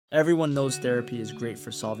Everyone knows therapy is great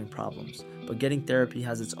for solving problems, but getting therapy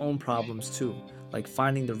has its own problems too, like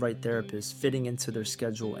finding the right therapist, fitting into their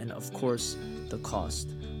schedule, and of course, the cost.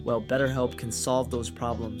 Well, BetterHelp can solve those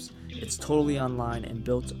problems. It's totally online and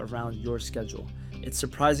built around your schedule. It's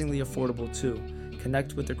surprisingly affordable too.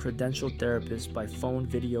 Connect with a credentialed therapist by phone,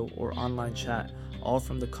 video, or online chat, all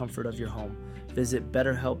from the comfort of your home. Visit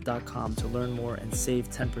BetterHelp.com to learn more and save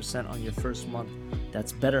 10% on your first month.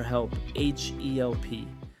 That's BetterHelp, H-E-L-P.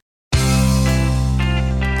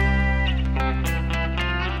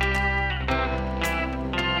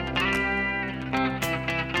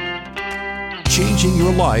 Changing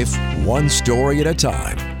your life one story at a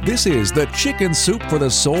time. This is the Chicken Soup for the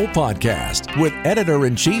Soul podcast with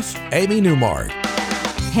Editor-in-Chief Amy Newmark.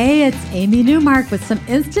 Hey, it's Amy Newmark with some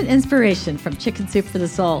instant inspiration from Chicken Soup for the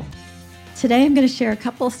Soul. Today I'm going to share a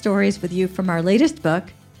couple stories with you from our latest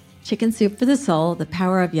book, Chicken Soup for the Soul, The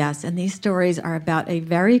Power of Yes. And these stories are about a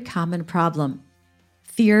very common problem,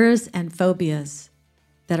 fears and phobias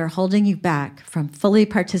that are holding you back from fully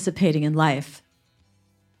participating in life.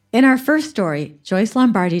 In our first story, Joyce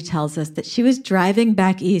Lombardi tells us that she was driving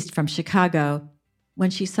back east from Chicago when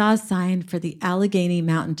she saw a sign for the Allegheny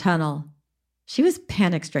Mountain Tunnel. She was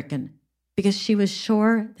panic-stricken because she was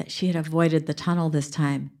sure that she had avoided the tunnel this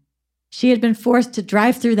time. She had been forced to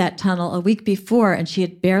drive through that tunnel a week before and she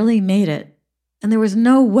had barely made it, and there was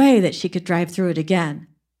no way that she could drive through it again.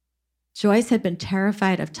 Joyce had been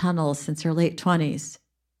terrified of tunnels since her late 20s.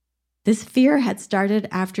 This fear had started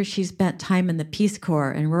after she spent time in the Peace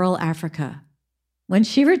Corps in rural Africa. When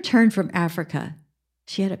she returned from Africa,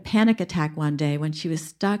 she had a panic attack one day when she was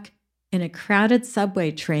stuck in a crowded subway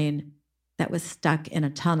train that was stuck in a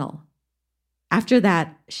tunnel. After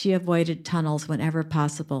that, she avoided tunnels whenever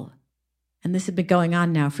possible. And this had been going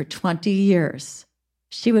on now for 20 years.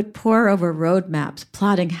 She would pore over road maps,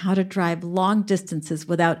 plotting how to drive long distances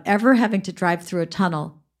without ever having to drive through a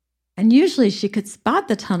tunnel. And usually she could spot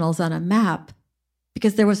the tunnels on a map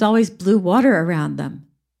because there was always blue water around them.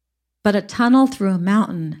 But a tunnel through a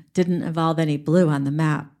mountain didn't involve any blue on the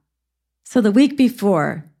map. So the week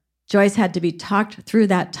before, Joyce had to be talked through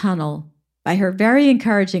that tunnel by her very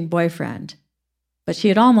encouraging boyfriend. But she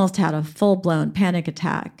had almost had a full-blown panic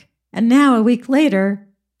attack. And now, a week later,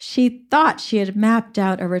 she thought she had mapped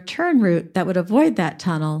out a return route that would avoid that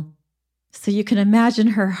tunnel. So you can imagine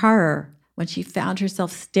her horror when she found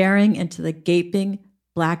herself staring into the gaping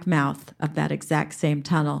black mouth of that exact same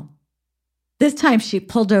tunnel. This time she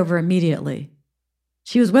pulled over immediately.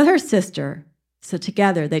 She was with her sister, so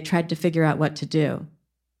together they tried to figure out what to do.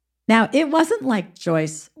 Now, it wasn't like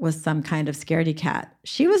Joyce was some kind of scaredy cat.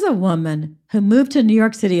 She was a woman who moved to New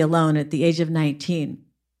York City alone at the age of 19.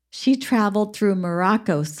 She traveled through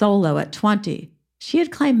Morocco solo at 20. She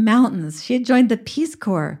had climbed mountains. She had joined the Peace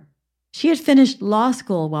Corps. She had finished law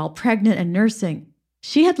school while pregnant and nursing.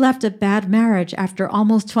 She had left a bad marriage after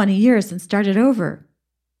almost 20 years and started over.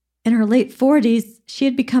 In her late 40s, she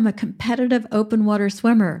had become a competitive open water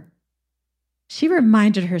swimmer. She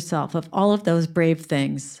reminded herself of all of those brave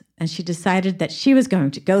things, and she decided that she was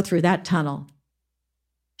going to go through that tunnel.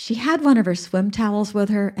 She had one of her swim towels with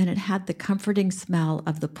her, and it had the comforting smell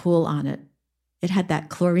of the pool on it. It had that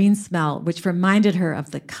chlorine smell, which reminded her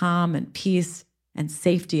of the calm and peace and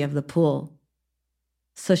safety of the pool.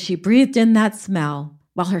 So she breathed in that smell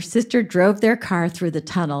while her sister drove their car through the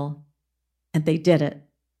tunnel, and they did it.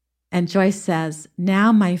 And Joyce says,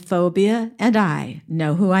 "Now my phobia and I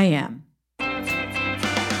know who I am."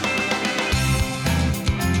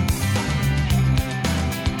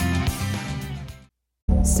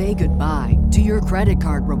 Say goodbye to your credit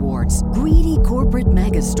card rewards. Greedy corporate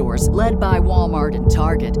mega stores, led by Walmart and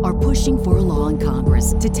Target, are pushing for a law in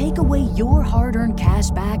Congress to take away your hard-earned cash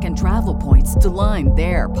back and travel points to line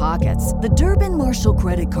their pockets. The Durbin-Marshall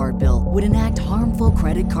credit card bill would enact harmful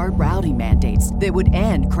credit card routing mandates that would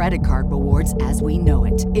end credit card rewards as we know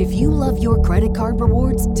it. If you love your credit card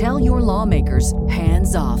rewards, tell your lawmakers,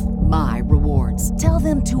 hands off my rewards. Tell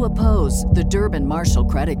them to oppose the Durbin-Marshall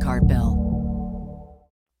credit card bill.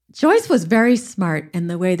 Joyce was very smart in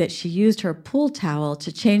the way that she used her pool towel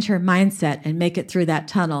to change her mindset and make it through that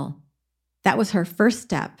tunnel. That was her first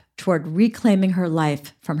step toward reclaiming her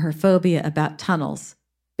life from her phobia about tunnels,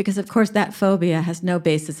 because of course that phobia has no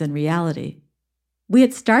basis in reality. We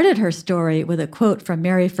had started her story with a quote from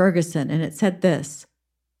Mary Ferguson, and it said this: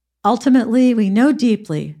 "Ultimately, we know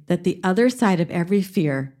deeply that the other side of every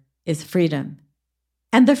fear is freedom."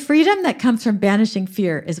 And the freedom that comes from banishing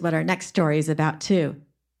fear is what our next story is about too.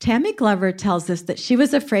 Tammy Glover tells us that she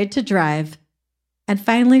was afraid to drive, and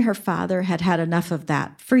finally her father had had enough of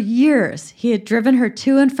that. For years, he had driven her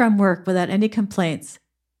to and from work without any complaints,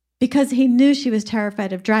 because he knew she was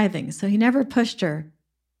terrified of driving, so he never pushed her.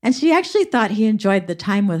 And she actually thought he enjoyed the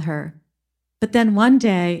time with her. But then one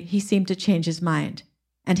day, he seemed to change his mind,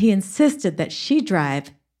 and he insisted that she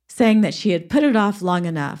drive, saying that she had put it off long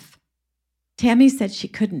enough. Tammy said she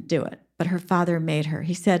couldn't do it, but her father made her.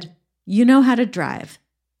 He said, "You know how to drive.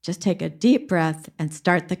 Just take a deep breath and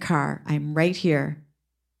start the car. I'm right here."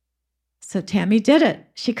 So Tammy did it.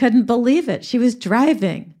 She couldn't believe it. She was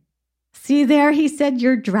driving. "See there," he said,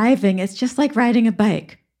 "you're driving. It's just like riding a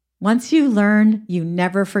bike. Once you learn, you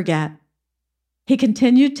never forget." He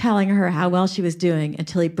continued telling her how well she was doing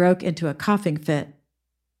until he broke into a coughing fit.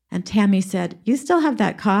 And Tammy said, "You still have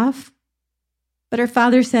that cough?" But her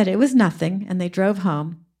father said it was nothing, and they drove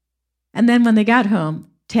home. And then when they got home,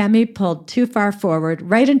 Tammy pulled too far forward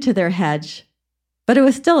right into their hedge. But it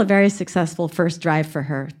was still a very successful first drive for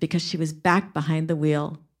her because she was back behind the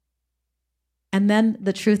wheel. And then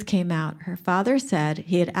the truth came out. Her father said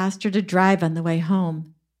he had asked her to drive on the way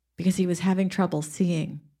home because he was having trouble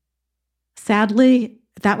seeing. Sadly,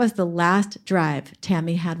 that was the last drive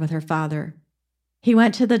Tammy had with her father. He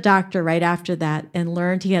went to the doctor right after that and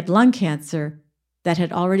learned he had lung cancer that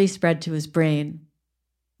had already spread to his brain.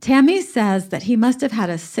 Tammy says that he must have had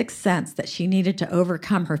a sixth sense that she needed to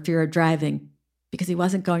overcome her fear of driving because he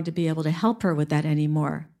wasn't going to be able to help her with that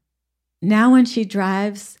anymore. Now when she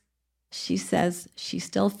drives, she says she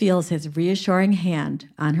still feels his reassuring hand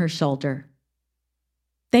on her shoulder.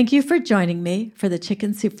 Thank you for joining me for the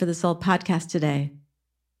Chicken Soup for the Soul podcast today.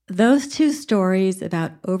 Those two stories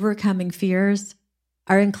about overcoming fears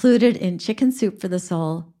are included in Chicken Soup for the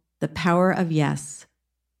Soul, The Power of Yes.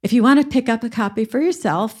 If you want to pick up a copy for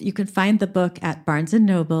yourself, you can find the book at Barnes &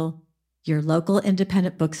 Noble, your local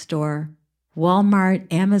independent bookstore,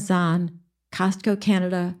 Walmart, Amazon, Costco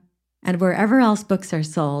Canada, and wherever else books are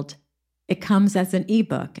sold. It comes as an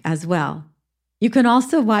ebook as well. You can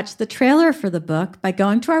also watch the trailer for the book by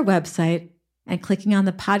going to our website and clicking on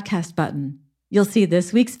the podcast button. You'll see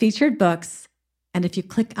this week's featured books, and if you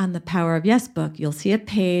click on the Power of Yes book, you'll see a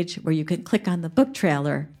page where you can click on the book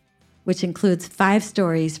trailer, which includes 5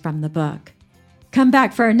 stories from the book. Come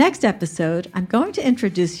back for our next episode. I'm going to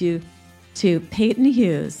introduce you to Peyton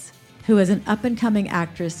Hughes, who is an up-and-coming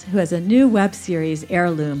actress who has a new web series,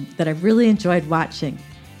 Heirloom, that I've really enjoyed watching.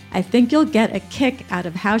 I think you'll get a kick out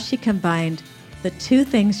of how she combined the two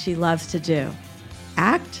things she loves to do,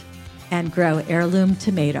 act and grow heirloom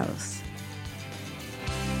tomatoes.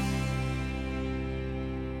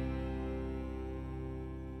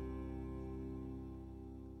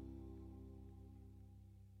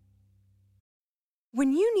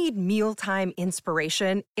 When you need mealtime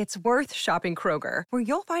inspiration, it's worth shopping Kroger, where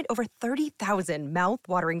you'll find over 30,000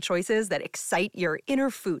 mouth-watering choices that excite your inner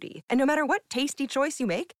foodie. And no matter what tasty choice you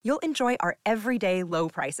make, you'll enjoy our everyday low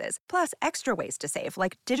prices, plus extra ways to save,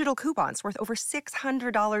 like digital coupons worth over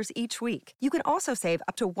 $600 each week. You can also save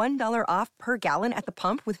up to $1 off per gallon at the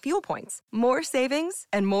pump with fuel points. More savings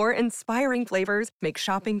and more inspiring flavors make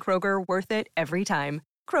shopping Kroger worth it every time.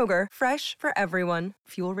 Kroger, fresh for everyone.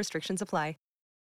 Fuel restrictions apply.